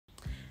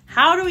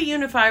How do we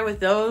unify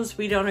with those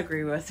we don't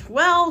agree with?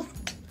 Well,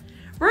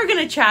 we're going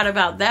to chat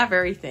about that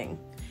very thing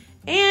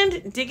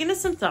and dig into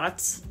some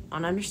thoughts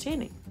on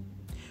understanding.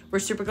 We're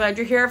super glad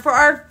you're here for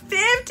our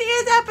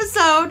 50th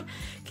episode.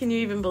 Can you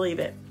even believe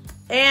it?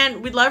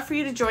 And we'd love for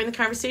you to join the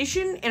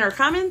conversation in our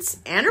comments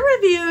and our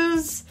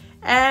reviews.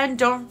 And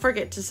don't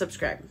forget to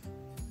subscribe.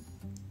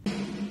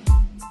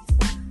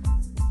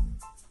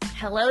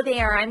 Hello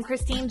there, I'm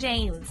Christine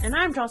James. And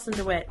I'm Jocelyn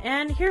DeWitt.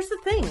 And here's the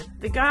thing.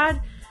 The God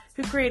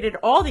who created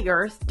all the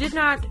earth did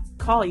not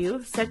call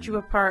you, set you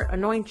apart,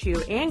 anoint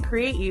you, and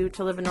create you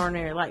to live an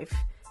ordinary life.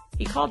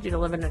 He called you to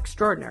live an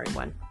extraordinary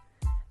one.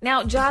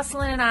 Now,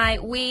 Jocelyn and I,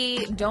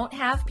 we don't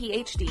have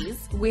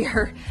PhDs.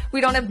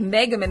 We don't have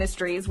mega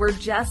ministries. We're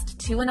just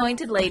two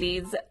anointed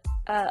ladies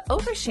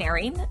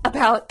oversharing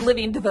about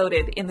living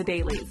devoted in the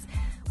dailies.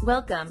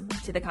 Welcome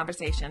to the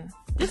conversation.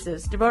 This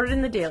is Devoted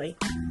in the Daily.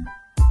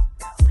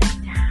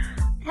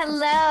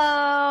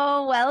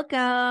 Hello,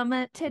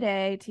 welcome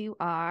today to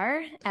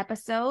our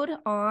episode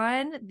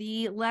on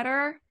the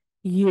letter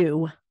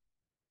You.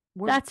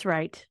 That's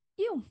right.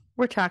 U.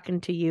 We're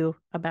talking to you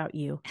about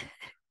you.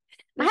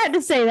 I had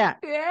to say that.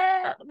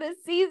 Yeah, this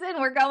season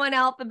we're going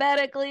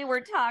alphabetically.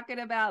 We're talking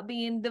about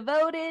being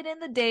devoted in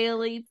the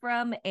daily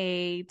from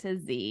A to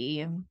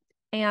Z.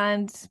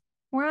 And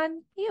we're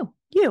on you.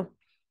 You.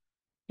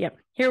 Yep.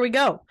 Here we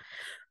go.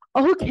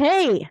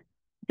 Okay.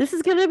 This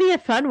is going to be a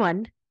fun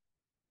one,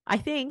 I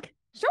think.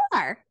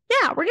 Sure.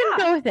 Yeah, we're going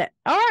to go with it.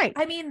 All right.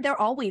 I mean, they're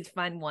always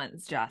fun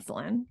ones,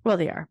 Jocelyn. Well,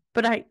 they are.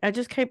 But I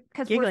just kept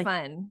Because giggling. we're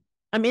fun.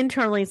 I'm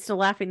internally still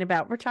laughing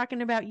about, we're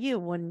talking about you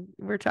when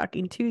we're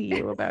talking to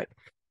you about.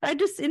 I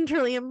just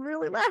internally am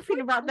really laughing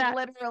about that.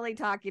 Literally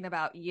talking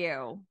about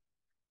you.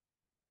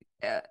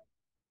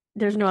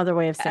 There's no other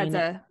way of saying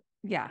it.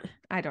 Yeah,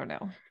 I don't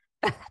know.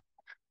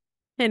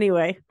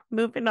 Anyway,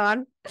 moving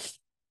on.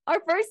 Our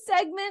first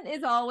segment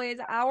is always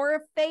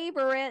our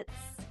favorites.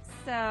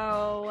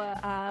 So,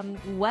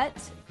 what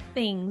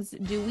things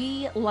do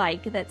we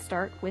like that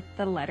start with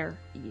the letter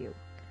U?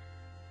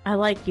 I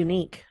like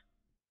unique.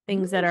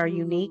 Things that are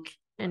unique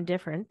and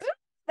different.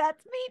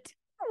 That's me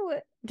too.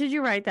 Did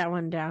you write that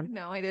one down?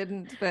 No, I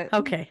didn't, but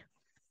Okay.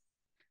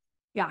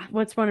 Yeah.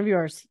 What's one of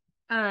yours?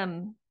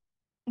 Uh-oh.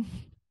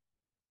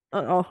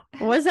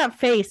 What is that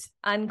face?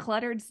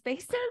 Uncluttered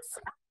spaces.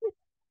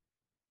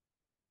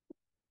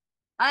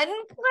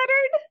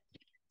 Uncluttered.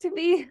 To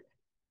be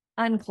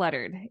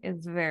uncluttered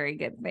is a very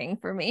good thing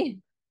for me.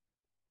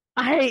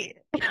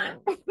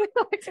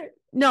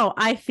 No,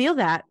 I feel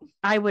that.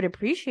 I would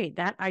appreciate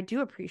that. I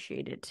do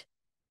appreciate it.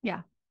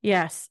 Yeah.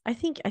 Yes. I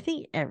think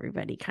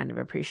everybody kind of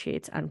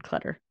appreciates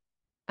unclutter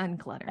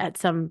at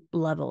some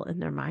level in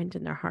their mind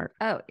and their heart.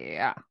 Oh,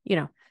 yeah. You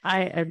know,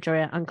 I enjoy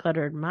an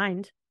uncluttered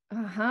mind.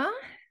 Uh-huh.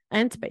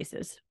 And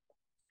spaces.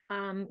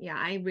 Yeah,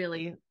 I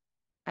really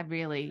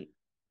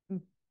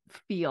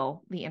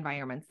feel the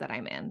environments that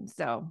I'm in.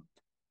 So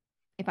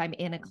if I'm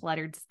in a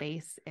cluttered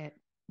space, it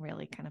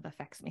really kind of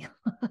affects me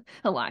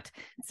a lot.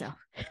 So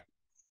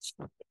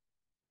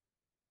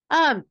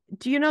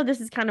do you know, this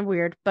is kind of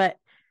weird, but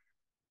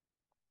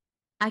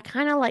I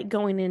kind of like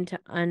going into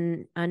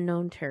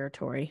unknown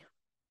territory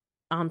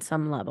on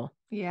some level.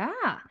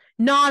 Yeah.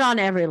 Not on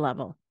every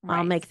level. Right.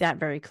 I'll make that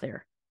very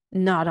clear.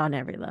 Not on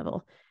every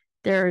level.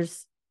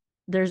 There's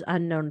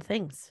unknown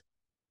things.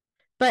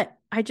 But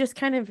I just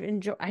kind of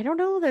enjoy, I don't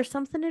know, there's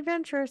something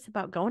adventurous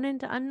about going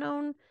into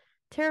unknown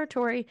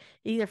territory,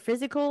 either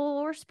physical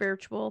or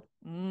spiritual.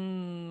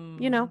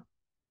 You know.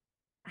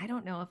 I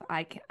don't know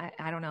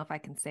if I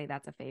can say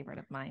that's a favorite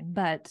of mine,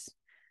 but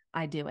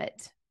I do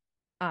it.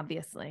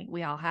 Obviously,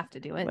 we all have to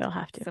do it. We'll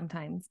have to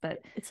sometimes, but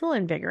it's a little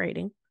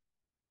invigorating.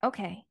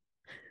 Okay.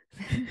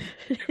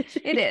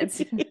 It is.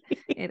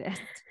 It is.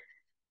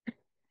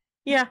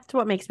 Yeah, it's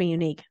what makes me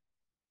unique.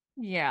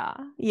 Yeah.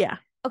 Yeah.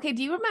 Okay,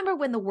 do you remember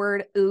when the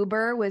word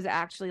Uber was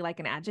actually like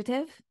an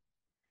adjective?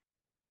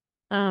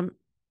 I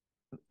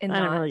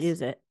don't really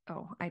use it.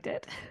 Oh, I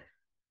did.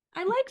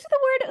 I liked the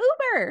word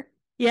Uber.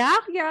 Yeah?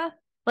 Yeah.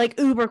 Like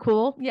uber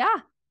cool? Yeah.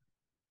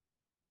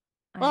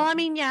 Well, I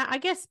mean, yeah, I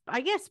guess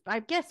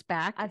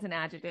back as an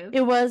adjective.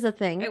 It was a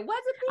thing. It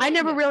was a thing. I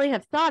never really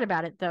have thought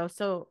about it though,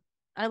 so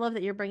I love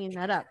that you're bringing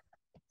that up.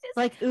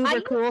 Like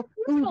uber cool,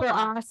 uber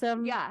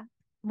awesome. Yeah.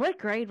 What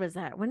grade was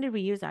that? When did we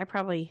use it?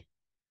 Probably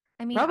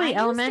I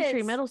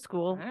elementary, middle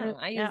school.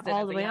 I used it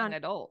all the way young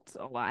adult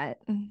a lot.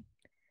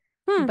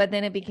 But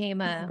then it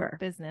became a Uber.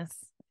 business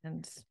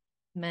and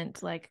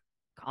meant like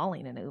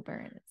calling an Uber,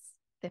 and it's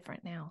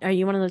different now. Are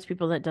you one of those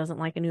people that doesn't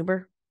like an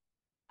Uber?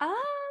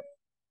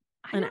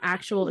 An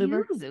actual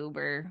Uber? Use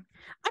Uber.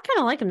 I kind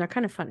of like them. They're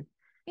kind of fun.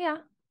 Yeah.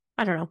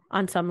 I don't know.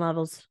 On some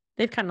levels,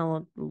 they've kind of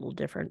a little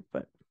different,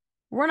 but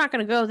we're not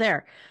going to go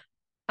there.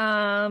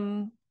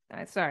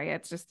 Sorry,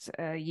 it's just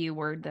a U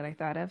word that I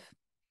thought of.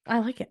 I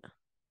like it.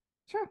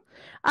 Sure.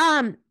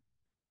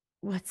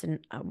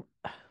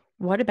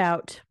 What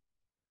about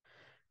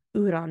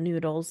udon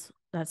noodles?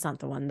 That's not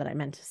the one that I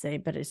meant to say,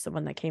 but it's the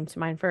one that came to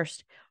mind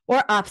first.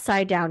 Or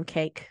upside down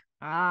cake.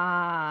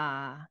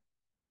 Ah.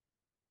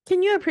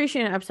 Can you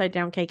appreciate an upside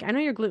down cake? I know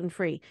you're gluten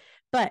free,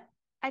 but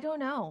I don't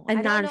know. a I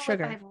don't non know if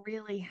sugar. I've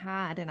really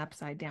had an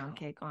upside down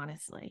cake,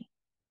 honestly.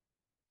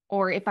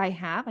 Or if I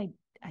have, I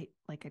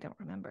don't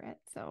remember it.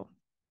 So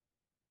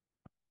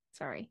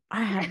sorry.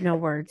 I have no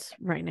words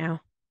right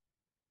now.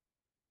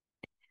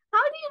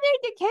 How do you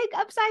make a cake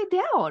upside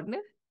down?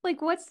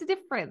 Like, what's the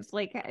difference?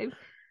 Like,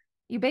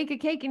 you bake a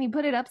cake and you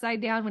put it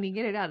upside down when you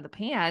get it out of the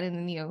pan, and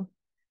then you.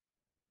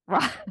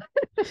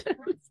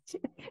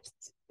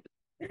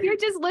 You're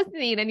just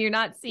listening and you're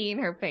not seeing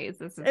her face.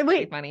 This is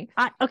pretty funny.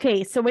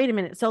 Okay, so wait a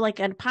minute. So like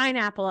a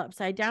pineapple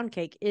upside down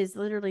cake is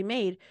literally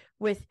made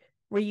with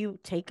where you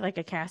take like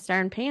a cast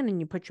iron pan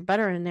and you put your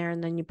butter in there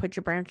and then you put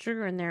your brown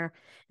sugar in there.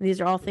 And these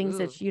are all things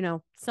that,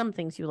 some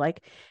things you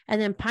like. And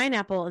then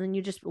pineapple, and then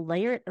you just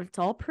layer it. It's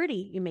all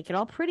pretty. You make it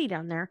all pretty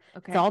down there.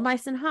 Okay. It's all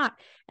nice and hot.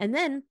 And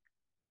then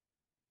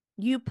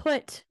you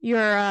put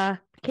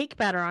your cake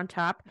batter on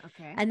top.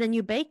 Okay. And then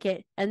you bake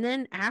it. And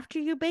then after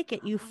you bake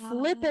it, you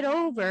flip it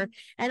over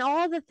and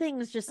all the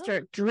things just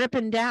start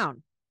dripping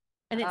down.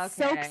 And it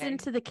soaks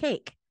into the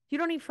cake. You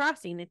don't need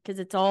frosting because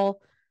it's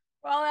all.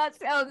 Well, that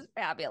sounds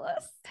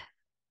fabulous.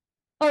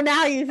 Oh,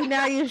 now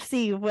you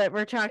see what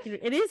we're talking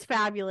about. It is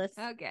fabulous.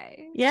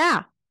 Okay.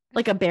 Yeah.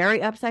 Like a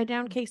berry upside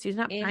down cake. So it's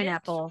not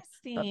pineapple,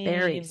 but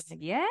berries.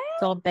 Yeah.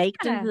 It's all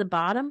baked into the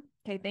bottom.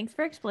 Okay, thanks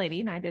for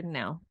explaining. I didn't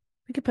know.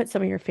 We could put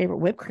some of your favorite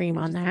whipped cream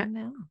on that.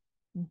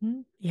 Mm-hmm.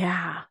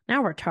 Yeah.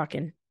 Now we're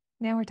talking.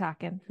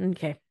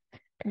 Okay.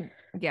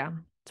 Yeah.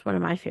 It's one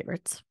of my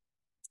favorites.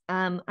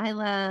 I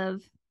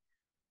love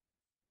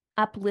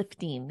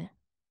uplifting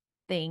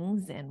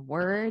things and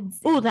words.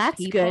 Oh,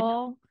 that's good.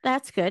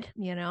 That's good.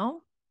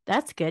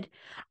 That's good.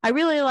 I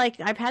really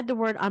I've had the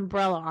word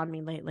umbrella on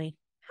me lately.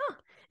 Huh.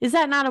 Is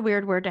that not a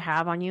weird word to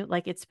have on you?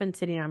 Like it's been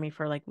sitting on me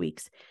for like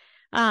weeks.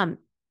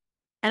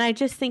 And I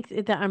just think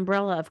the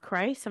umbrella of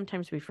Christ,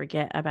 sometimes we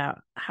forget about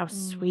how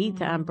sweet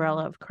the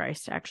umbrella of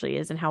Christ actually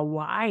is and how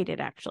wide it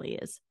actually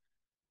is.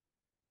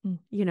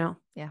 Yeah.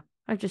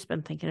 I've just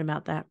been thinking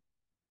about that.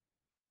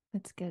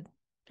 That's good.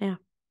 Yeah.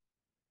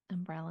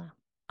 Umbrella.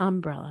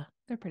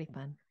 They're pretty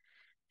fun.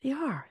 They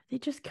are. They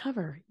just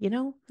cover,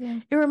 Yeah.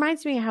 It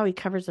reminds me of how he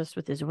covers us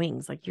with his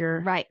wings. Like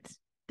right.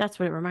 That's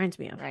what it reminds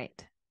me of.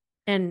 Right.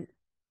 And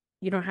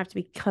you don't have to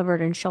be covered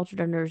and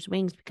sheltered under his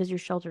wings because you're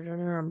sheltered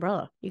under an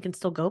umbrella. You can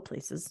still go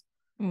places.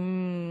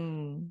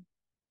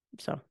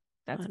 So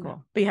that's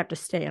cool. But you have to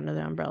stay under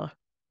the umbrella.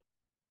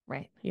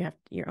 Right. You have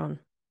your own.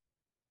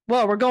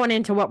 Well, we're going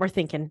into what we're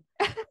thinking.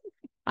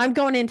 I'm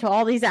going into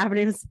all these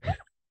avenues.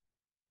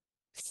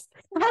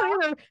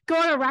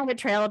 Going on a rabbit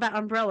trail about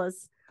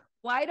umbrellas.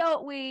 Why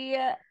don't we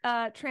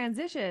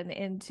transition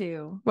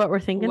into what we're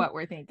thinking?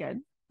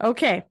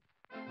 Okay.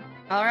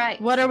 All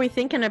right. What are we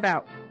thinking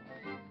about?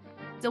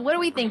 So what are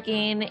we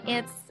thinking?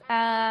 It's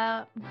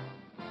well,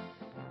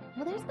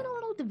 there's been a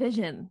little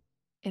division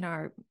in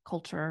our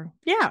culture.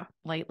 Yeah.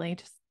 Lately.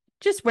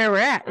 Just where we're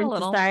at in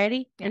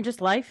society and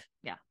just life.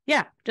 Yeah.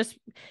 Yeah.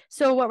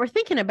 So what we're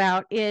thinking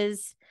about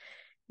is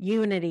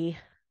unity.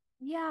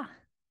 Yeah.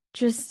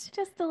 Just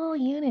a little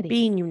unity.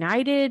 Being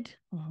united.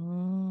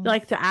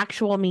 Like the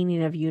actual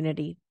meaning of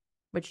unity.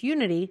 Which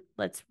unity,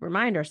 let's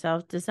remind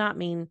ourselves, does not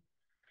mean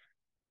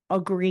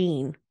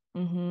agreeing.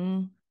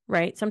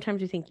 Right?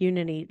 Sometimes we think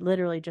unity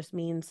literally just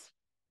means,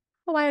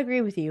 oh, I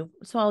agree with you,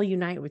 so I'll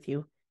unite with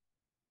you.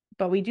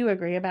 But we do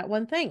agree about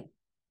one thing.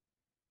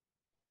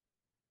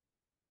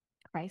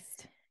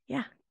 Christ.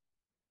 Yeah.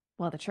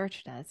 Well, the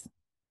church does.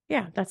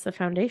 Yeah, that's the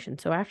foundation.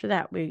 So after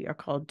that, we are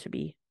called to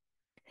be.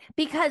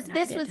 Because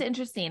this was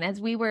interesting as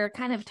we were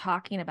kind of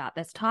talking about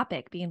this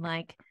topic, being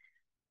like,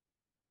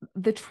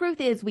 the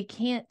truth is we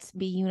can't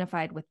be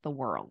unified with the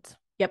world.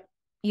 Yep.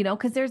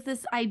 Because there's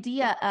this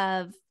idea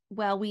of,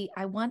 well,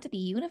 I want to be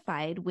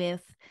unified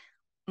with,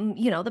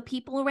 the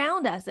people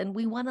around us, and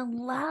we want to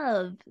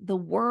love the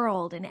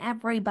world and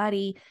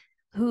everybody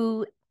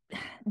who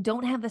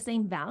don't have the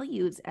same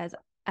values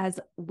as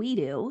we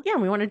do. Yeah,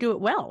 we want to do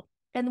it well.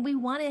 And we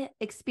want to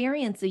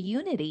experience a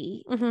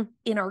unity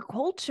in our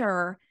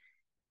culture,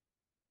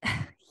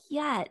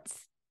 yet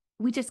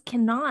we just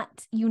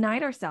cannot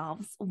unite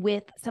ourselves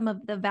with some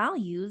of the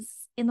values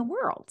in the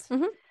world.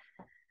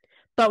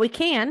 But we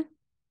can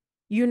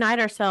unite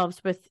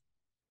ourselves with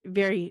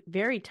very,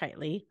 very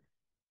tightly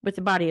with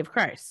the body of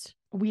Christ.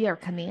 We are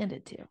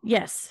commanded to.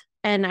 Yes.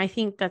 And I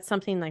think that's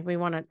something like we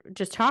want to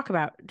just talk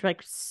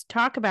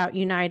about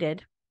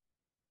united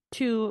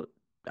to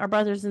our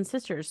brothers and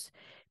sisters,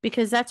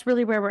 because that's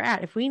really where we're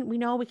at. If we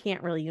know we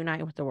can't really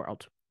unite with the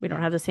world. We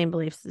don't have the same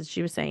beliefs as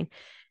she was saying,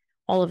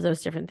 all of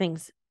those different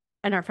things.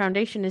 And our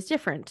foundation is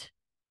different.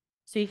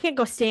 So you can't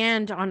go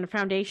stand on the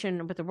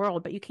foundation with the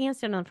world, but you can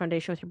stand on the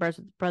foundation with your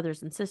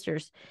brothers and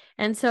sisters.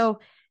 And so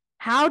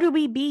how do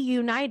we be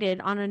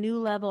united on a new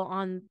level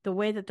on the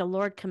way that the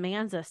Lord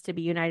commands us to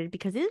be united?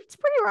 Because it's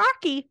pretty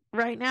rocky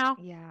right now.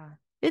 Yeah.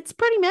 It's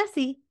pretty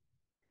messy.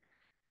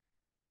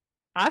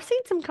 I've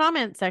seen some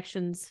comment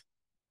sections.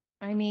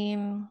 I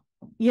mean,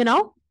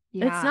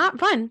 it's not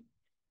fun.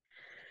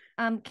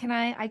 Can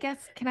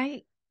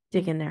I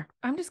dig in there.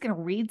 I'm just going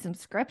to read some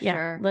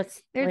scripture.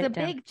 Let's There's lay a it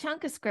down. big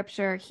chunk of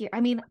scripture here.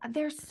 I mean,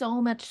 there's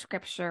so much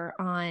scripture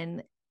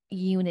on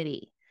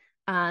unity.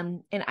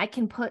 And I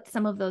can put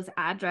some of those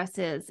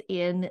addresses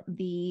in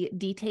the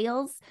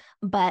details,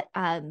 but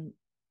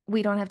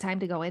we don't have time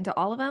to go into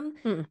all of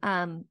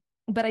them.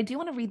 But I do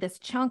want to read this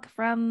chunk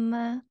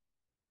from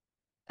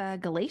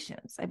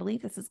Galatians. I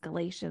believe this is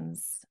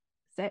Galatians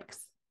 6.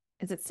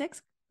 Is it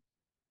 6?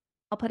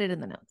 I'll put it in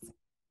the notes.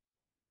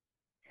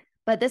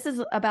 But this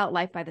is about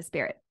life by the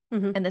Spirit.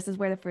 And this is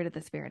where the fruit of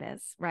the Spirit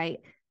is, right?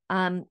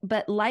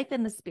 But life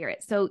in the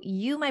Spirit. So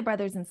you, my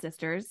brothers and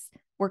sisters,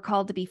 were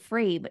called to be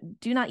free, but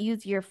do not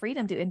use your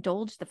freedom to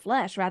indulge the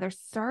flesh. Rather,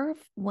 serve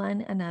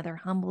one another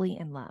humbly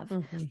in love.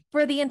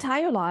 For the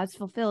entire law is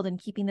fulfilled in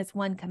keeping this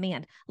one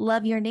command: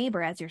 love your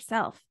neighbor as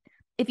yourself.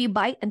 If you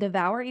bite and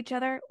devour each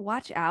other,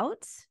 watch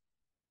out,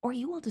 or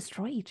you will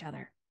destroy each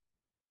other.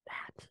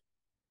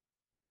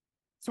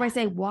 So I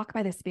say, walk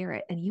by the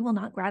Spirit, and you will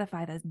not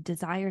gratify the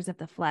desires of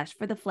the flesh.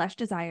 For the flesh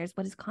desires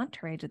what is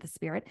contrary to the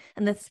Spirit,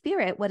 and the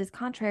Spirit what is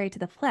contrary to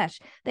the flesh.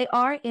 They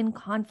are in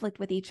conflict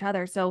with each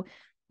other. So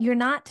you're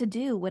not to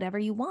do whatever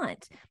you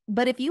want.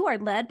 But if you are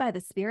led by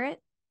the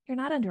Spirit, you're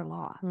not under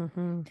law.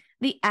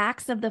 The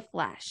acts of the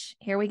flesh,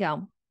 here we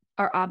go,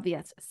 are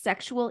obvious: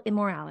 sexual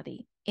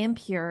immorality,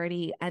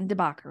 impurity and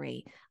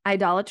debauchery,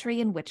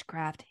 idolatry and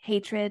witchcraft,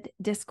 hatred,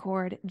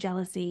 discord,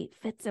 jealousy,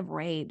 fits of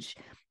rage,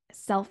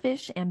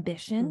 selfish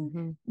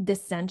ambition,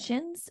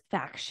 dissensions,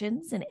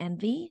 factions, and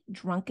envy,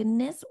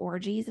 drunkenness,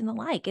 orgies, and the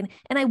like. And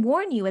I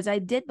warn you, as I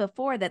did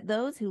before, that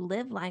those who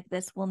live like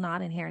this will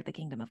not inherit the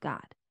kingdom of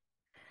God.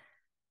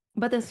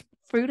 But the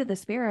fruit of the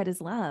Spirit is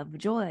love,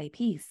 joy,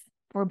 peace,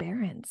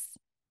 forbearance,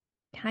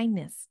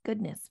 kindness,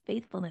 goodness,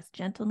 faithfulness,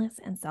 gentleness,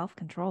 and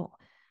self-control.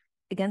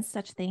 Against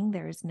such thing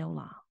there is no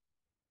law.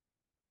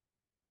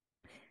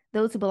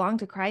 Those who belong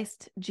to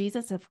Christ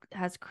Jesus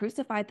has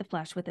crucified the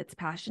flesh with its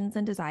passions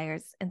and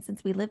desires. And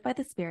since we live by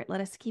the Spirit, let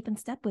us keep in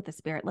step with the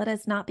Spirit. Let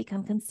us not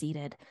become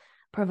conceited,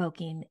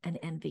 provoking, and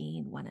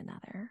envying one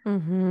another.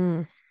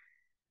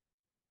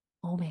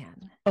 Oh,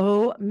 man.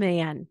 Oh,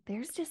 man.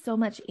 There's just so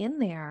much in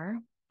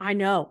there. I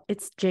know.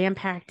 It's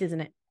jam-packed,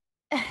 isn't it?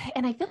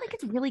 And I feel like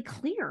it's really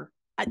clear.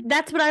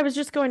 That's what I was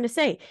just going to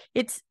say.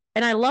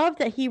 And I love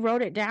that he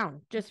wrote it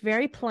down, just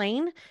very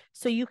plain.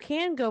 So you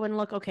can go and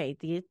look, okay,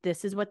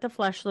 this is what the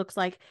flesh looks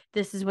like.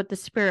 This is what the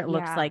Spirit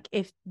looks like.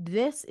 If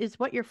this is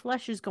what your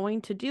flesh is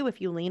going to do, if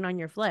you lean on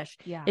your flesh.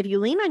 If you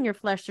lean on your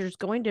flesh, there's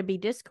going to be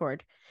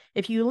discord.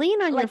 If you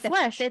lean on your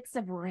flesh. Fits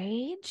of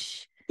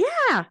rage.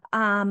 Yeah.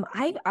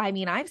 I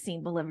mean, I've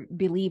seen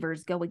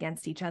believers go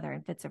against each other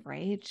in fits of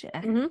rage.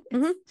 So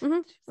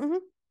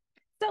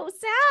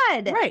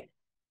sad. Right.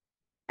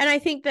 And I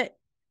think that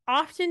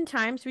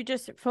oftentimes we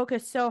just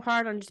focus so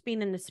hard on just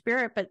being in the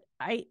Spirit, but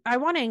I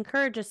want to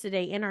encourage us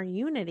today in our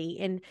unity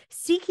and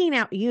seeking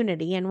out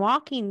unity and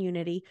walking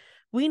unity.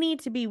 We need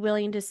to be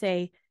willing to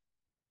say,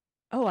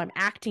 oh, I'm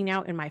acting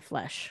out in my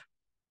flesh.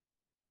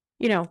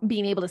 You know,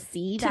 being able to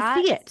see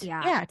it.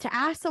 Yeah. To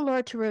ask the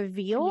Lord to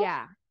reveal.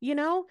 You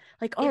know,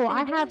 like, oh,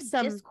 I have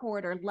some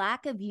discord or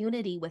lack of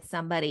unity with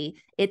somebody.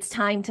 It's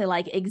time to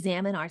like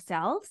examine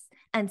ourselves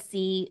and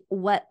see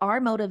what our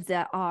motives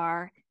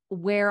are,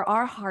 where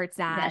our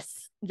heart's at.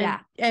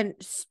 And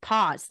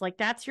pause. Like,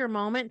 that's your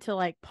moment to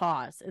like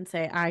pause and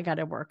say, I got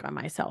to work on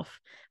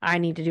myself. I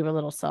need to do a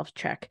little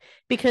self-check,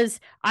 because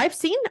I've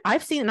seen,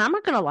 and I'm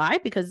not going to lie,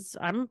 because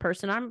I'm a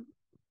person, I'm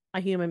a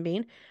human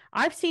being.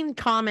 I've seen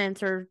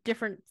comments or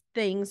different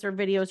things or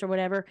videos or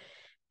whatever,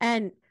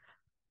 and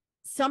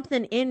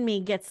something in me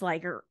gets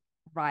like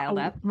riled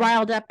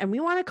up, and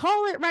we want to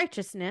call it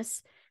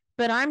righteousness.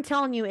 But I'm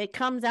telling you, it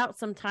comes out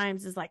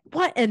sometimes as like,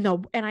 what? And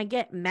I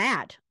get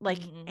mad, like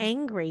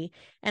angry.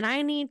 And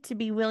I need to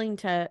be willing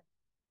to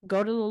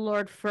go to the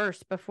Lord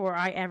first before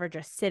I ever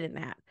just sit in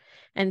that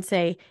and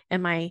say,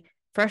 am I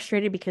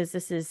frustrated because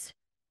this is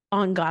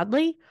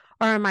ungodly?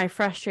 Or am I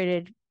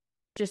frustrated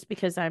just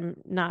because I'm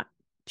not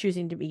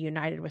choosing to be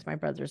united with my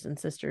brothers and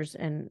sisters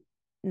and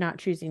not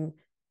choosing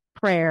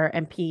prayer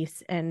and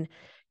peace and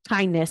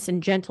kindness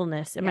and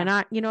gentleness? Am I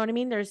not, you know what I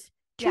mean? There's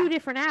two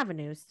different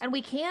avenues. And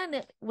we can,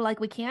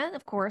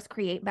 of course,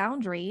 create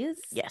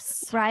boundaries.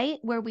 Yes. Right?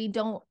 Where we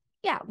don't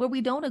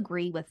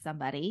agree with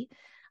somebody.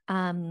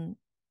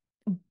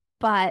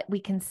 But we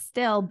can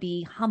still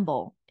be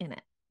humble in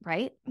it.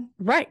 Right?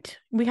 Right.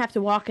 We have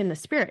to walk in the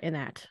Spirit in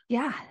that.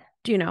 Yeah.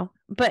 Do you know?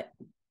 But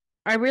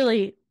I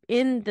really,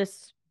 in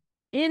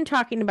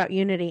talking about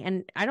unity,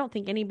 and I don't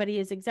think anybody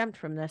is exempt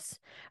from this.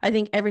 I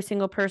think every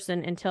single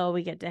person, until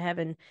we get to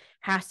heaven,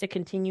 has to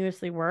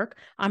continuously work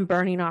on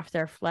burning off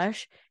their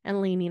flesh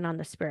and leaning on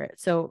the Spirit.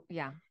 So,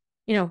 you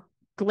know,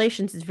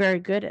 Galatians is very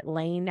good at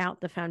laying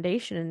out the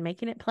foundation and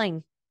making it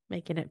plain,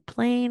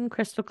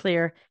 crystal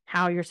clear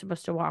how you're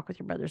supposed to walk with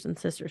your brothers and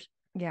sisters.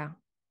 Yeah.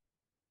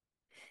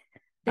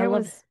 Go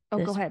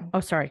ahead.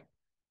 Oh, sorry.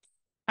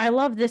 I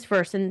love this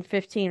verse in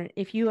 15.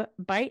 If you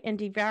bite and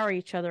devour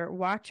each other,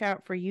 watch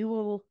out, for you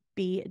will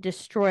be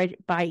destroyed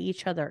by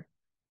each other.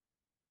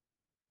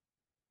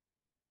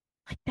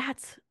 Like,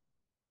 that's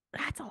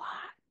a lot.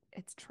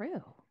 it's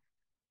true.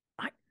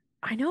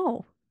 I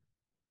know.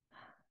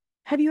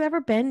 Have you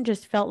ever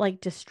just felt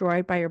like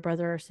destroyed by your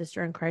brother or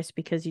sister in Christ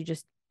because you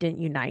just didn't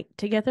unite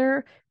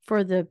together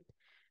for the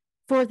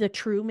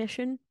true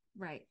mission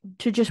Right.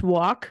 to just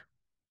walk,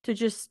 to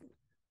just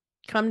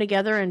come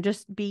together and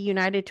just be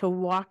united to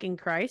walk in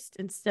Christ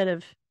instead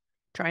of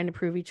trying to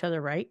prove each other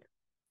right?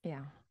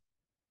 Yeah.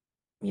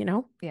 You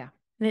know? Yeah.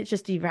 And it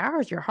just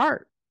devours your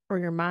heart or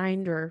your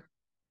mind or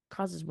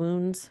causes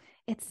wounds.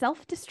 It's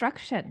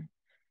self-destruction.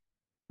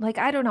 Like,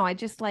 I don't know. I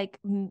just like,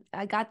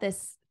 I got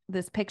this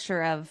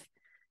picture of,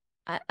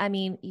 I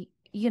mean,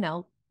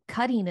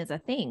 cutting is a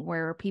thing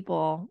where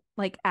people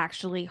like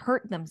actually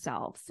hurt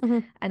themselves.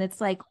 Mhm. And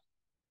it's like,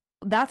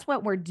 that's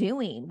what we're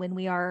doing when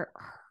we are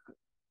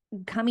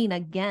coming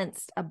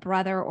against a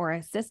brother or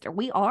a sister.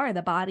 We are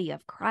the body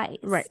of Christ.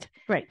 Right.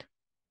 Right.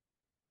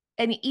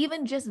 And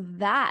even just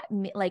that,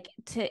 like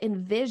to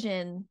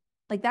envision,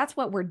 like that's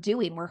what we're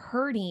doing. We're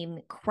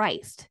hurting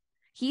Christ.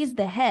 He's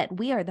the head.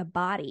 We are the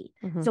body.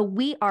 Mhm. So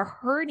we are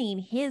hurting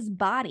his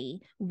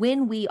body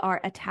when we are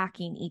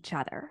attacking each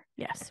other.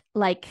 Yes.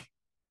 Like,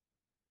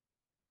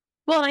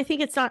 well, and I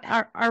think it's not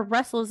our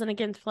wrestle isn't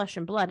against flesh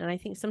and blood. And I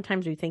think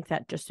sometimes we think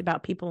that just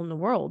about people in the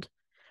world.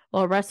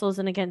 Well, wrestle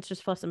isn't against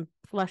just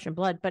flesh and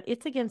blood, but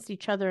it's against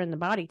each other in the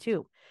body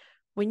too.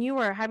 When you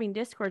are having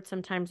discord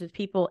sometimes with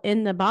people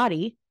in the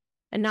body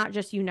and not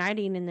just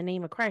uniting in the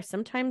name of Christ,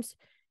 sometimes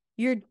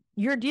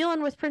you're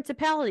dealing with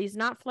principalities,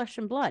 not flesh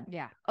and blood.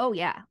 yeah. Oh,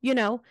 yeah.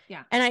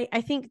 Yeah. And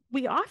I think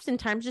we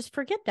oftentimes just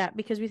forget that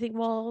because we think,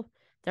 well,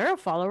 they're a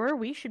follower.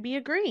 We should be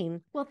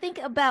agreeing. Well, think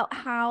about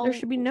There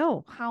should be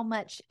how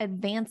much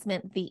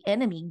advancement the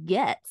enemy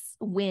gets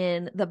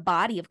when the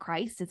body of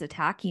Christ is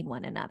attacking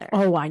one another.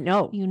 Oh, I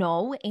know.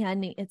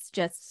 And it's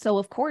just so,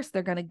 of course,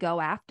 they're going to go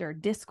after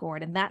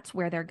discord, and that's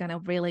where they're going to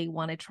really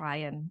want to try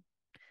and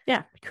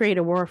create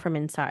a war from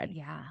inside.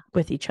 Yeah.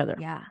 With each other.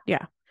 Yeah.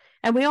 Yeah.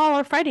 And we all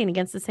are fighting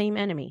against the same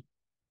enemy.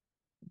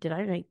 Did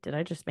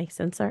I just make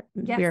sense there?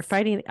 Yes. We are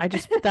fighting. I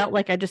just felt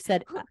like I just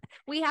said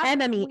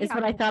enemy is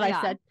what I thought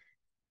I said.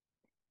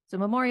 So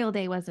Memorial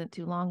Day wasn't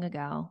too long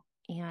ago.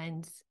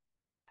 And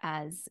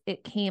as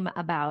it came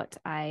about,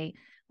 I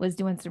was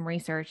doing some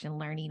research and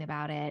learning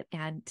about it.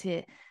 And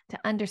to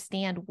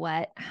understand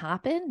what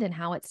happened and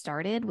how it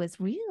started was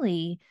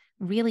really,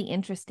 really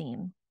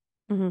interesting.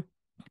 Mm-hmm.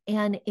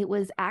 And it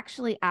was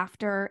actually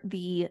after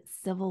the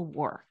Civil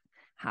War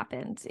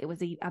happened. It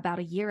was about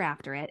a year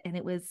after it. And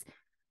it was,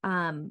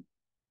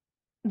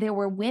 there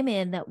were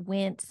women that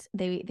went,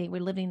 they were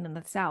living in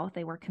the South.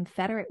 They were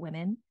Confederate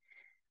women.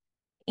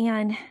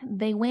 And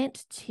they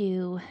went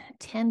to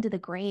tend to the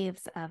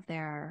graves of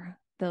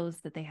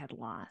those that they had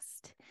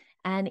lost.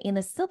 And in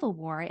the Civil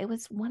War, it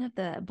was one of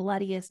the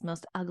bloodiest,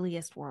 most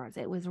ugliest wars.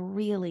 It was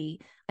really,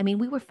 I mean,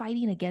 we were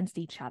fighting against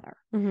each other.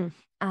 Mm-hmm.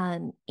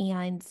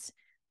 And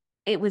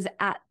it was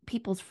at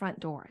people's front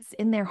doors,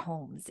 in their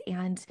homes.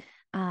 And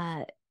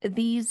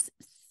these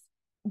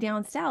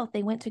down south,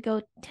 they went to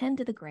go tend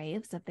to the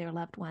graves of their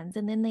loved ones.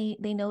 And then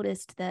they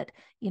noticed that,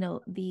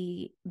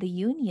 the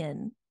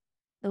Union,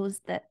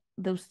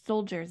 those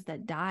soldiers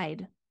that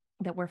died,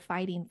 that were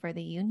fighting for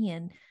the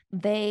Union,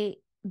 they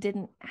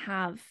didn't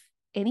have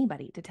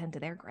anybody to tend to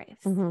their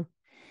graves. Mm-hmm.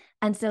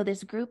 And so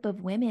this group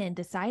of women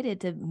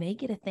decided to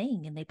make it a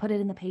thing, and they put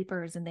it in the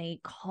papers, and they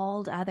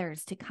called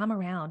others to come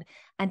around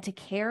and to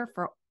care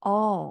for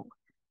all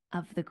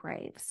of the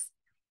graves,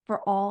 for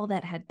all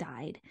that had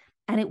died.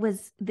 And it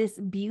was this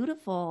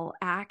beautiful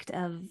act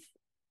of,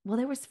 well,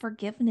 there was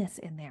forgiveness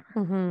in there,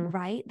 mm-hmm.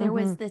 right? There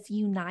was this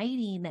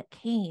uniting that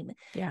came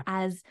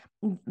as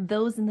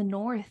those in the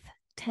North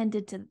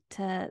tended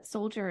to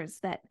soldiers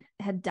that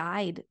had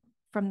died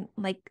from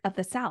of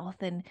the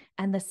South and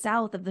the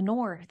South of the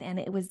North. And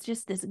it was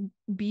just this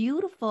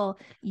beautiful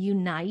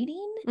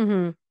uniting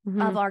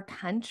of our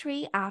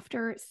country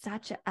after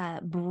such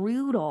a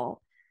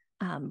brutal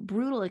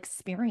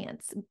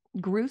experience,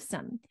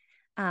 gruesome.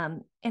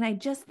 And I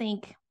just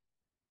think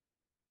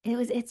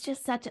it's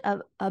just such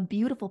a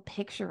beautiful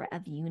picture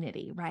of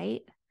unity,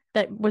 right?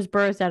 That was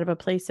birthed out of a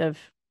place of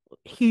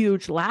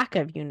huge lack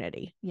of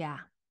unity. Yeah.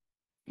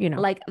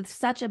 Like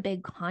such a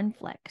big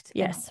conflict.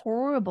 Yes. And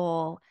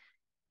horrible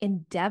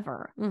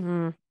endeavor,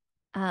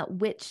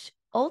 which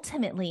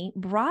ultimately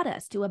brought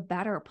us to a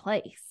better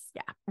place.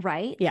 Yeah.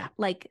 Right?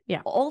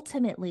 Yeah.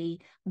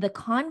 Ultimately, the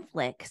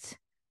conflict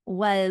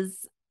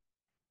was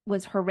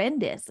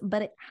horrendous,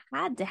 but it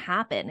had to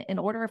happen in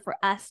order for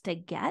us to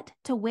get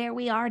to where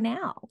we are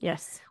now.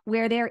 Yes.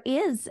 Where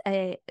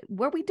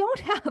where we don't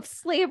have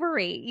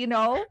slavery,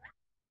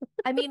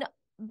 I mean,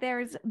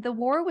 the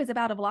war was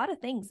about a lot of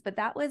things, but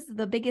that was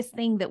the biggest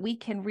thing that we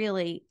can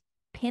really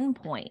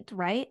pinpoint,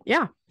 right?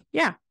 Yeah.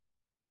 Yeah.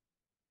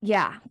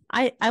 Yeah.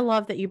 I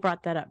love that you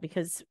brought that up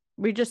because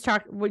we just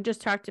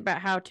talked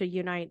about how to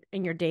unite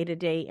in your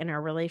day-to-day in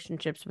our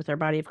relationships with our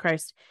body of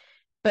Christ.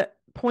 But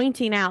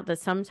pointing out that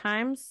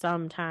sometimes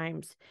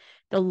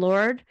the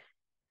Lord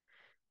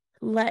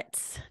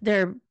lets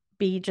there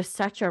be just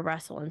such a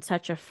wrestle and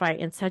such a fight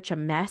and such a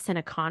mess and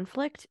a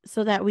conflict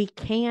so that we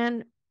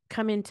can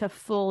come into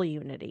full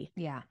unity,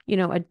 Yeah.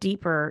 a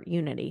deeper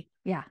unity.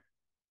 Yeah.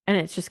 And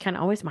it's just kind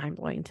of always mind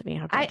blowing to me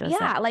how God does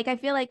that. Like I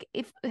feel like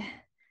if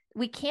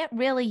we can't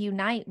really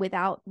unite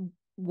without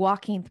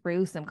walking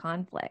through some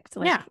conflict.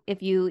 Like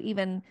if you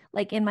even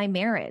like in my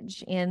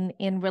marriage, even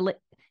in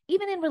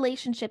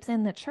relationships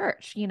in the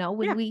church,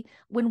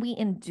 when we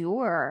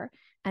endure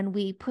and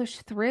we push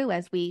through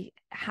as we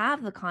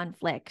have the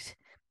conflict,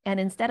 and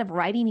instead of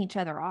writing each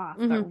other off,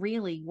 but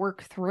really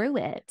work through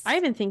it. I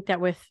even think that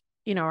with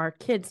our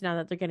kids, now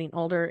that they're getting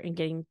older and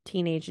getting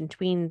teenage and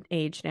tween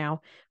age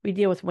now, we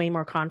deal with way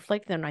more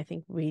conflict than I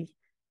think we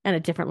at a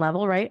different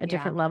level, right? A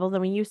different level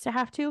than we used to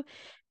have to.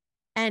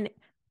 And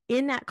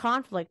in that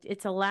conflict,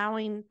 it's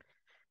allowing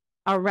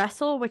a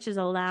wrestle, which is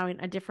allowing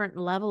a different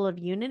level of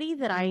unity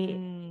that I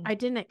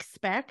didn't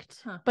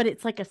expect, but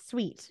it's like a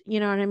sweet,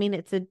 you know what I mean?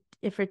 It's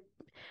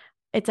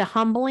a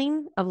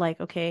humbling of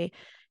like, okay,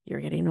 you're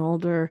getting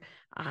older.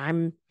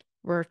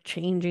 We're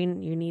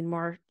changing. You need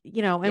more,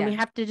 and we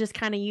have to just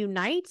kind of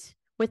unite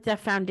with the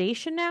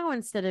foundation now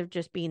instead of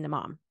just being the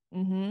mom,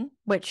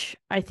 which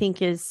I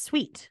think is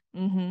sweet,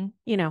 and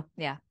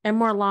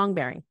more long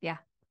bearing. Yeah.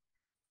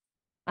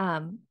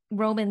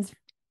 Romans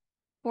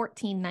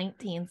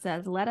 14:19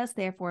 says, "Let us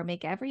therefore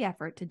make every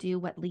effort to do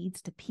what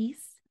leads to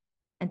peace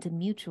and to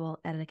mutual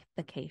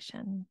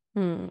edification."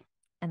 And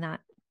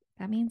that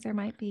means there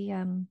might be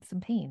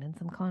some pain and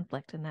some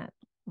conflict in that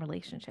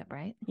relationship,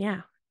 right?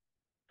 Yeah.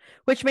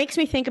 Which makes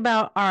me think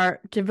about our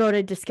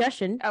devoted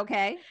discussion.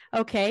 Okay,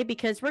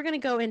 because we're going to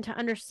go into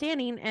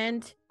understanding,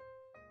 and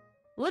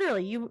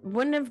literally you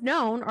wouldn't have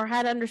known or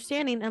had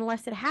understanding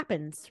unless it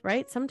happens,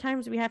 right?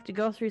 Sometimes we have to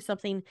go through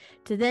something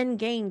to then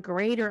gain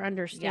greater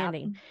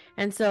understanding. Yep.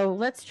 And so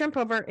let's jump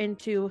over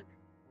into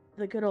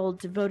the good old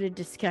devoted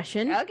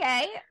discussion.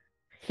 Okay.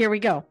 Here we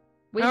go.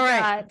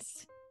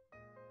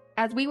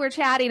 As we were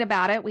chatting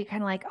about it, we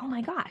kind of like, oh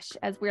my gosh,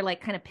 as we're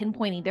like kind of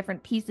pinpointing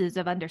different pieces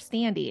of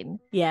understanding.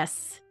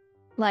 Yes.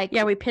 Like,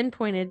 we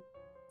pinpointed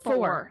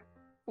four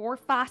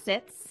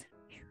faucets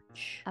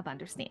of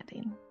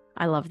understanding.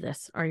 I love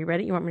this. Are you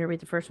ready? You want me to read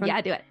the first one?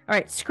 Yeah, do it. All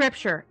right.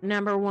 Scripture,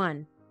 number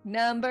one.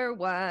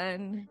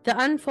 The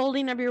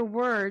unfolding of your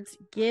words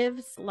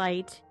gives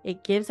light.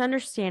 It gives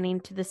understanding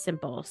to the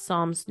simple.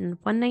 Psalms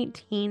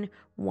 119,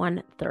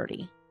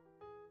 130.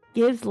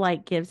 Gives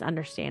light, gives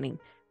understanding.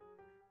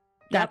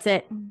 That's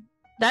it.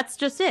 That's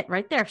just it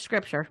right there.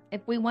 Scripture.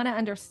 If we want to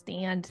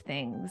understand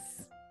things,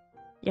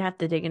 you have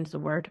to dig into the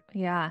word.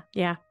 Yeah.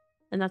 Yeah.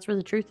 And that's where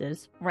the truth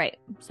is. Right.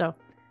 So,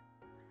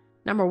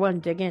 number one,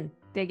 dig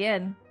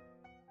in.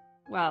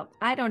 Well,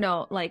 I don't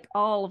know, like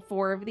all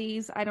four of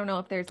these, I don't know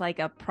if there's like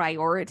a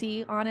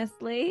priority,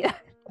 honestly.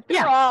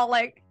 They're all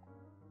like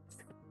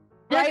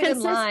right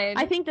in line.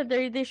 I think that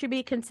they should be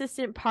a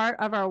consistent part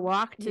of our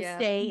walk to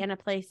stay in a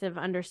place of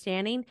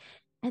understanding.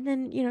 And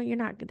then,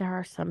 there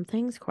are some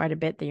things quite a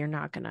bit that you're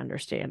not going to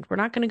understand. We're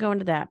not going to go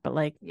into that, but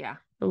the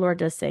Lord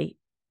does say.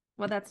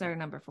 Well, that's our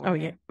number 4. Oh,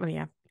 yeah. Oh,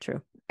 yeah.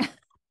 True.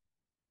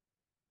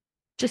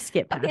 Just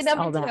skip past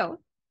all that.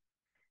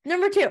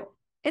 Number 2.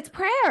 It's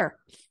prayer.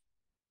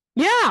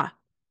 Yeah.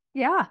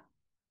 Yeah.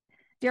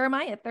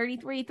 Jeremiah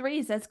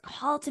 33:3 says,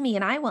 "Call to me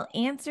and I will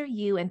answer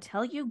you and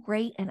tell you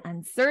great and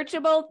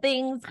unsearchable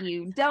things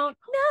you don't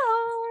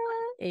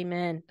know."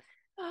 Amen.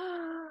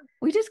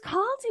 We just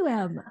call to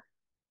him.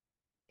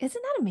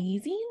 Isn't that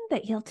amazing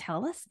that he'll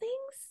tell us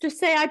things? Just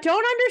say, I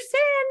don't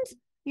understand.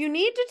 You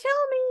need to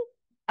tell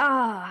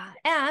me.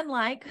 And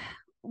like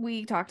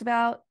we talked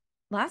about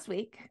last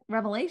week,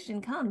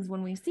 revelation comes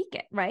when we seek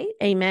it, right?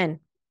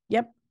 Amen.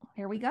 Yep.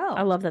 Here we go.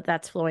 I love that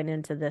that's flowing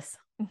into this.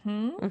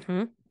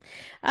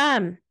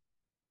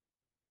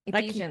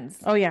 Ephesians.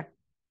 I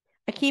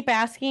keep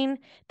asking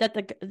that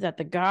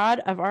the God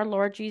of our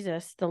Lord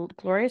Jesus, the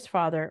glorious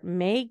Father,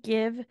 may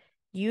give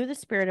you the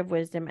spirit of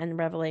wisdom and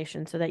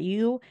revelation so that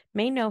you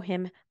may know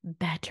him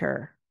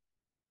better.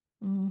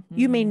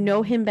 You may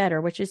know him better,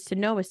 which is to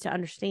know is to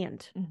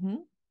understand. I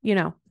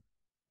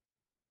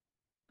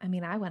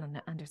mean, I want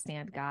to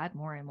understand God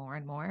more and more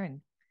and more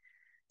and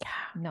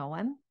know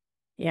him.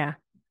 Yeah.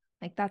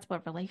 Like that's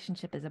what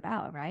relationship is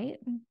about, right?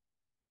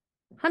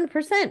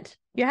 100%.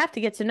 You have to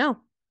get to know.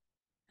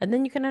 And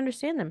then you can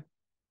understand them.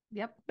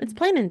 Yep. It's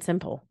plain and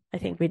simple. I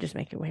think we just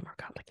make it way more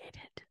complicated.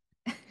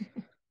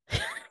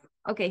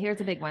 Okay, here's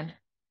a big one.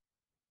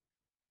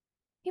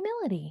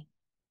 Humility.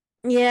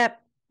 Yep.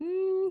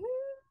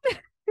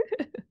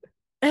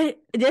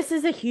 This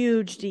is a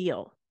huge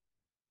deal.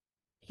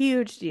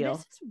 Huge deal.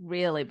 This is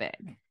really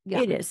big.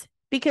 Yeah. It is.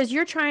 Because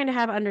you're trying to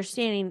have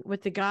understanding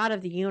with the God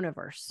of the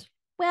universe.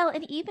 Well,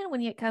 and even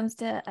when it comes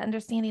to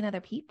understanding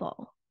other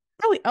people.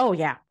 Oh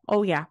yeah.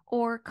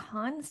 Or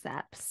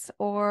concepts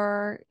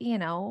or,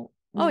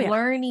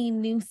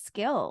 learning new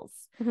skills.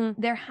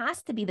 There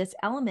has to be this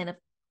element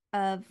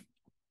of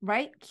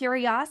right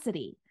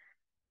curiosity.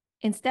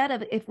 Instead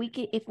of if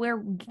we're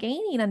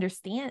gaining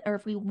understand or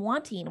if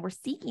we're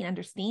seeking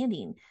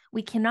understanding,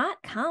 we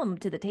cannot come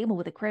to the table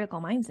with a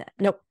critical mindset.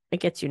 Nope. It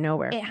gets you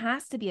nowhere. It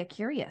has to be a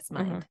curious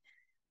mind.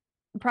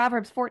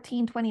 Proverbs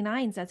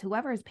 14:29 says,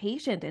 whoever is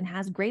patient and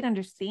has great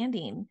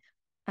understanding.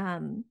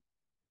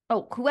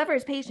 Whoever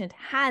is patient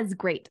has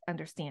great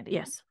understanding.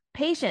 Yes.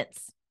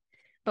 Patience.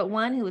 But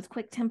one who is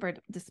quick-tempered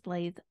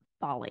displays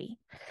folly.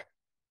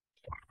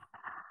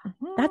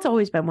 That's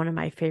always been one of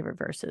my favorite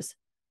verses.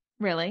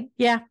 Really?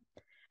 Yeah.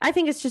 I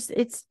think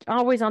it's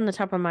always on the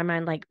top of my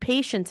mind. Like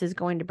patience is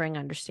going to bring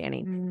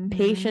understanding. Mm-hmm.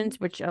 Patience,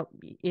 which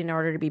in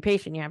order to be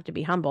patient, you have to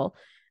be humble.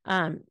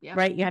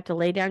 Right? You have to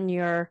lay down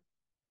your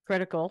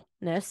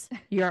criticalness,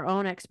 your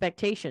own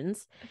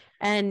expectations,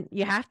 and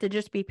you have to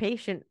just be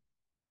patient.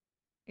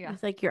 Yeah.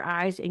 It's like your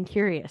eyes and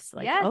curious.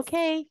 Like, Yes.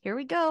 okay, here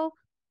we go.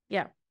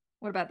 Yeah.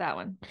 What about that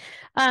one?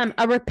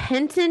 A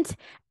repentant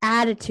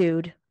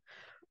attitude.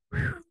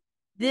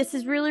 This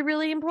is really,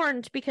 really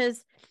important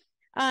because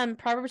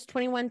Proverbs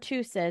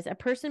 21:2 says, a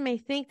person may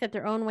think that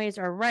their own ways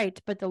are right,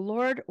 but the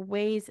Lord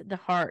weighs the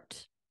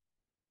heart.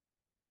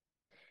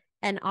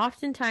 And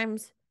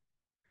oftentimes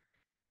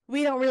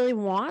we don't really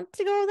want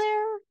to go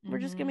there. We're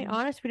just going to be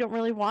honest. We don't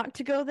really want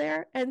to go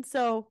there. And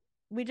so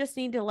we just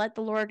need to let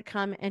the Lord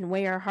come and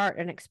weigh our heart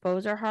and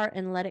expose our heart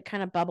and let it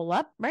kind of bubble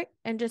up, right?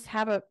 And just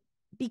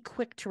be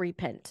quick to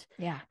repent.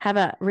 Yeah. Have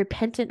a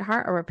repentant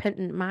heart, a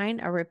repentant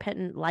mind, a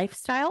repentant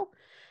lifestyle,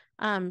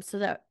 so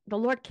that the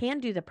Lord can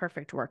do the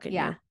perfect work in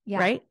you. Yeah.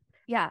 Right?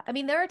 Yeah. I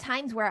mean, there are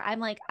times where I'm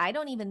like, I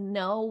don't even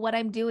know what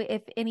I'm doing,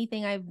 if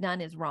anything I've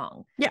done is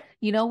wrong. Yeah.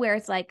 Where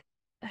it's like,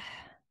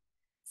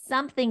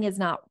 something is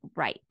not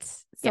right.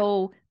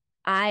 So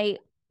trying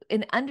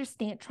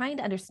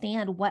to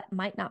understand what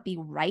might not be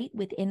right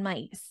within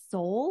my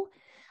soul.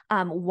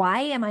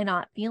 Why am I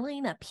not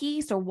feeling a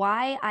peace, or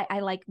why I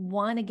like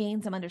want to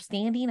gain some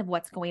understanding of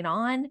what's going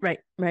on? Right.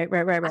 I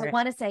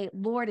want to say,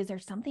 Lord, is there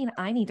something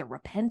I need to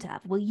repent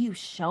of? Will you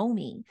show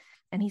me?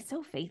 And he's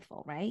so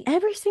faithful, right?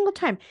 Every single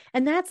time.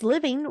 And that's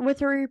living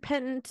with a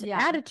repentant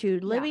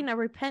attitude, living a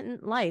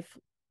repentant life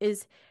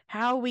is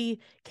how we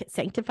get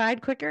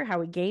sanctified quicker, how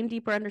we gain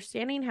deeper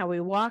understanding, how we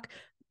walk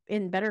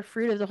in better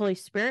fruit of the Holy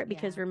Spirit,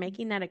 because we're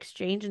making that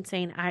exchange and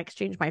saying, I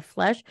exchange my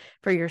flesh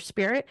for your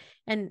spirit.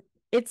 And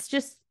it's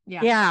just,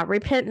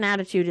 repentant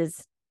attitude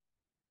is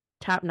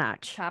top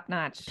notch. Top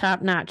notch.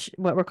 Top notch,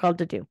 what we're called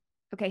to do.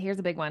 Okay, here's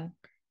a big one.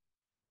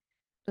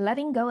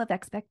 Letting go of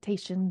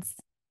expectations.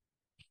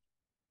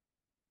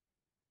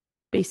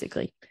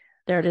 Basically,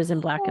 there it is in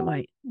black and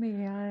white.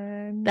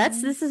 Man.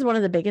 This is one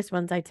of the biggest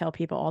ones I tell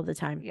people all the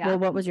time. Yeah. Well,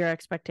 what was your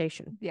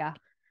expectation? Yeah.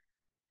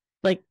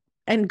 Like,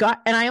 and God,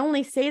 and I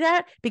only say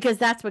that because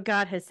that's what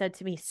God has said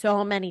to me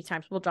so many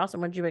times. Well,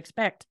 Jocelyn, what did you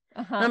expect?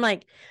 And I'm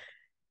like,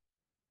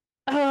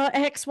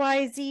 X,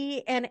 Y,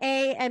 Z, and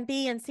A, and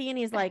B, and C. And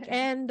he's like,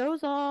 and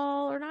those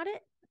all are not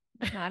it?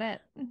 Not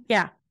it.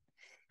 Yeah.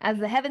 As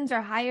the heavens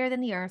are higher than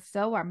the earth,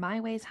 so are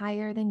my ways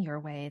higher than your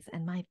ways,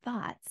 and my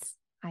thoughts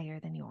higher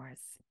than yours.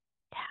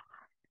 Yeah.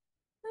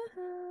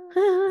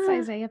 It's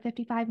Isaiah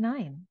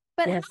 55:9.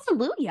 But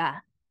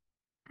hallelujah.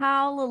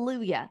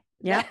 Hallelujah.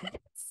 Yeah.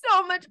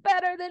 So much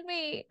better than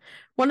me.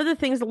 One of the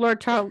things the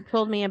Lord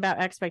told me about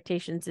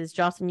expectations is,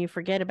 Jocelyn, you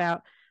forget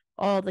about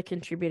all the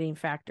contributing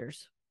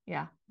factors.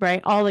 Yeah.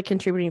 Right? All the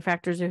contributing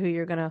factors of who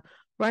you're going to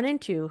run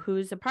into,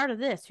 who's a part of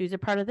this, who's a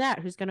part of that,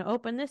 who's going to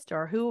open this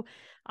door, who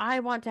I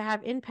want to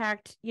have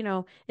impact.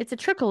 It's a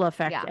trickle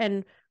effect. Yeah.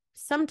 And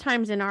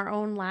sometimes in our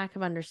own lack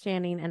of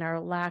understanding and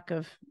our lack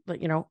of,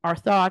 our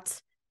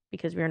thoughts,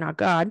 because we are not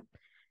God,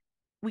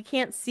 we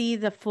can't see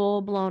the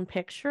full blown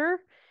picture.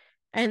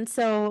 And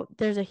so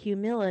there's a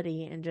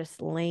humility in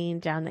just laying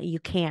down that you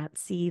can't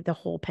see the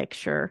whole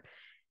picture.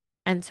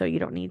 And so you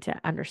don't need to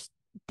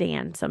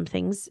understand some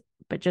things,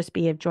 but just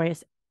be a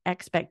joyous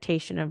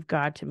expectation of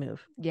God to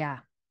move. Yeah.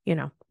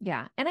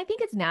 Yeah. And I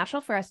think it's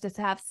natural for us to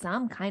have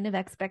some kind of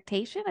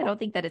expectation. I don't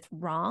think that it's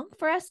wrong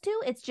for us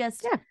to. It's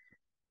just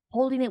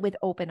holding it with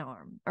open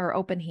arm or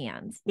open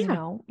hands,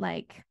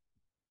 like.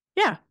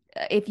 Yeah.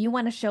 If you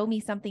want to show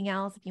me something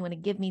else, if you want to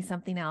give me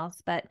something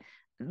else, but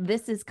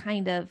this is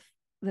kind of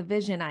the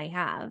vision I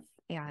have.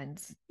 And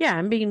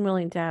I'm being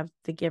willing to have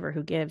the giver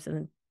who gives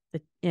and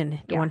the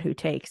one who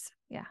takes.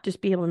 Yeah.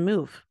 Just be able to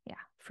move. Yeah.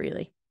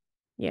 Freely.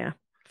 Yeah.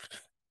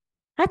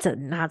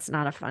 That's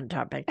not a fun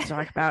topic to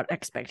talk about.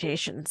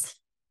 Expectations.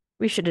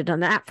 We should have done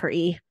that for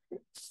E.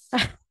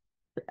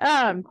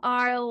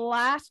 Our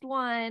last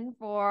one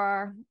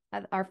for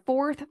our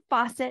fourth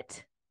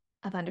faucet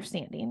of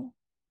understanding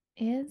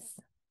is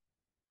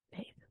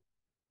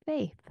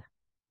faith.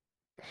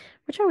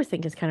 Which I always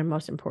think is kind of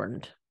most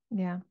important.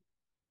 Yeah.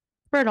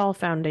 Where it all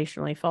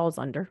foundationally falls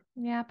under.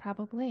 Yeah,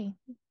 probably.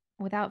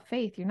 Without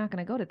faith, you're not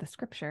going to go to the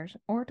scriptures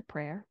or to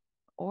prayer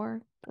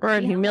or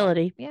in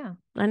humility. Yeah.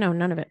 I know,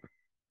 none of it.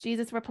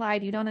 Jesus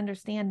replied, you don't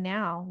understand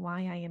now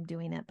why I am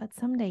doing it, but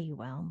someday you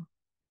will.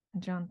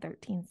 John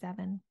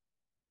 13:7.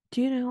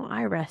 Do you know,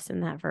 I rest in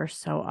that verse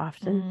so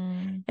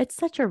often. It's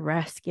such a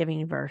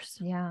rest-giving verse.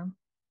 Yeah.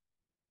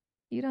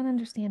 You don't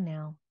understand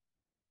now.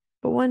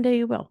 But one day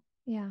you will.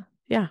 Yeah.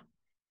 Yeah.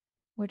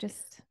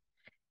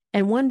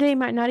 And one day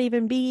might not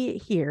even be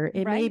here.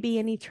 It may be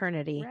in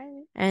eternity.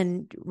 Right.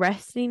 And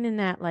resting in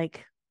that,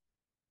 like,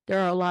 there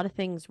are a lot of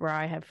things where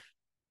I have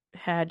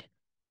had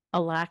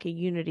a lack of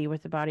unity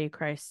with the body of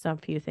Christ, some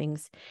few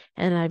things.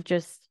 And I've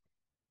just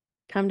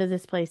come to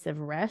this place of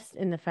rest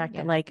in the fact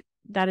that, like,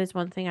 that is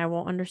one thing I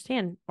won't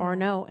understand or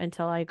know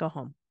until I go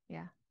home.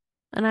 Yeah.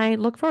 And I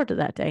look forward to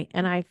that day.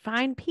 And I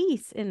find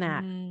peace in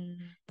that.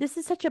 This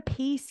is such a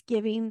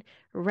peace-giving,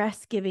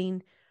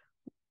 rest-giving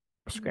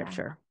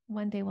scripture. Yeah.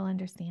 One day we'll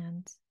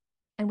understand.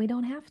 And we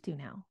don't have to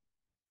now.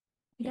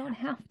 We don't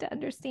have to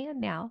understand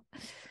now.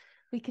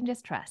 We can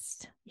just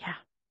trust. Yeah.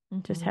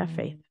 Just have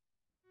faith.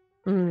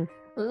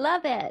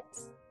 Love it.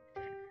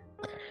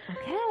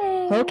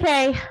 Okay.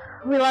 Okay.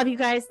 We love you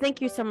guys. Thank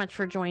you so much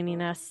for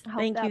joining us.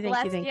 Thank you.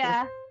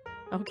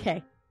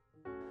 Okay.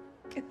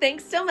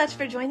 Thanks so much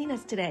for joining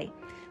us today.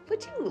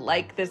 Would you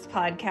like this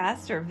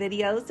podcast or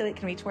video so it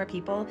can reach more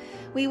people?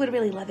 We would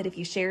really love it if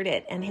you shared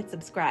it and hit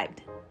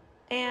subscribed.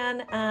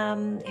 And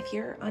if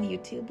you're on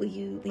YouTube, will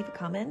you leave a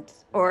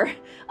comment? Or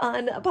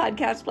on a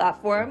podcast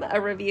platform, a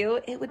review?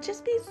 It would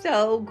just be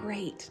so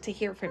great to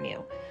hear from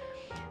you.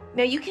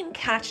 Now, you can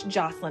catch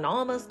Jocelyn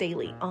almost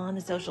daily on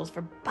the socials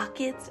for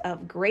buckets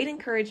of great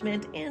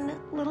encouragement in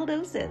little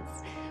doses.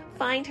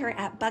 Find her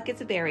at Buckets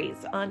of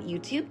Berries on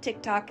YouTube,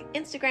 TikTok,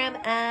 Instagram,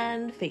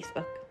 and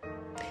Facebook.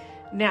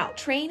 Now,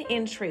 Train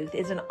in Truth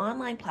is an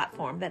online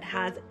platform that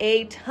has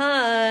a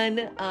ton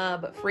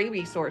of free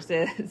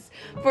resources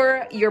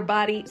for your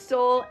body,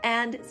 soul,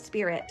 and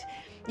spirit.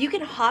 You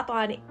can hop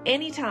on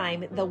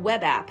anytime the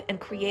web app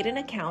and create an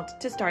account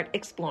to start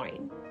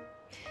exploring.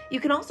 You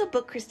can also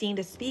book Christine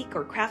to speak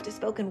or craft a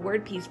spoken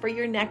word piece for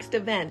your next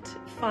event.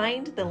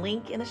 Find the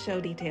link in the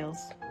show details.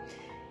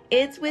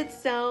 It's with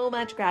so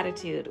much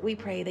gratitude we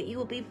pray that you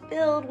will be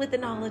filled with the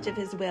knowledge of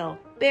His will,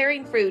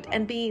 bearing fruit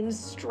and being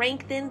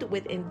strengthened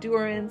with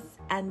endurance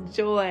and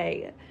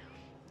joy.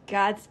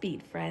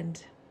 Godspeed,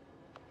 friend.